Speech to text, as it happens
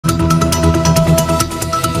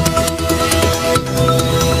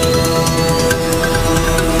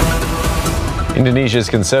Indonesia's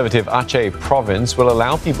conservative Aceh province will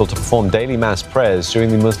allow people to perform daily mass prayers during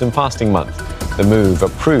the Muslim fasting month. The move,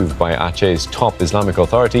 approved by Aceh's top Islamic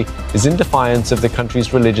authority, is in defiance of the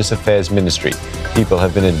country's religious affairs ministry. People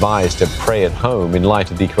have been advised to pray at home in light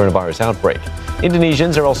of the coronavirus outbreak.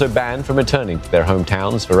 Indonesians are also banned from returning to their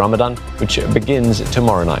hometowns for Ramadan, which begins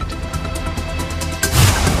tomorrow night.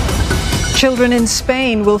 Children in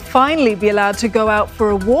Spain will finally be allowed to go out for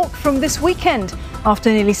a walk from this weekend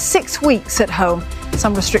after nearly 6 weeks at home.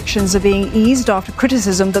 Some restrictions are being eased after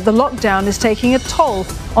criticism that the lockdown is taking a toll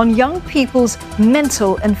on young people's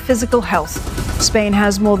mental and physical health. Spain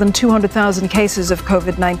has more than 200,000 cases of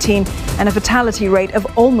COVID-19 and a fatality rate of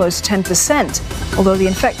almost 10%. Although the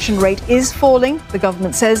infection rate is falling, the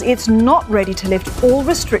government says it's not ready to lift all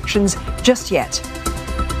restrictions just yet.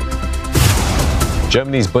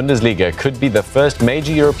 Germany's Bundesliga could be the first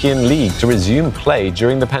major European league to resume play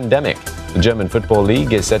during the pandemic. The German Football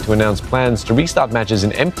League is set to announce plans to restart matches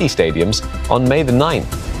in empty stadiums on May the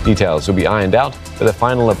 9th. Details will be ironed out, but the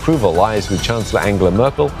final approval lies with Chancellor Angela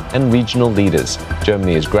Merkel and regional leaders.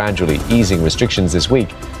 Germany is gradually easing restrictions this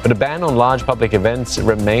week, but a ban on large public events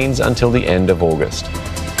remains until the end of August.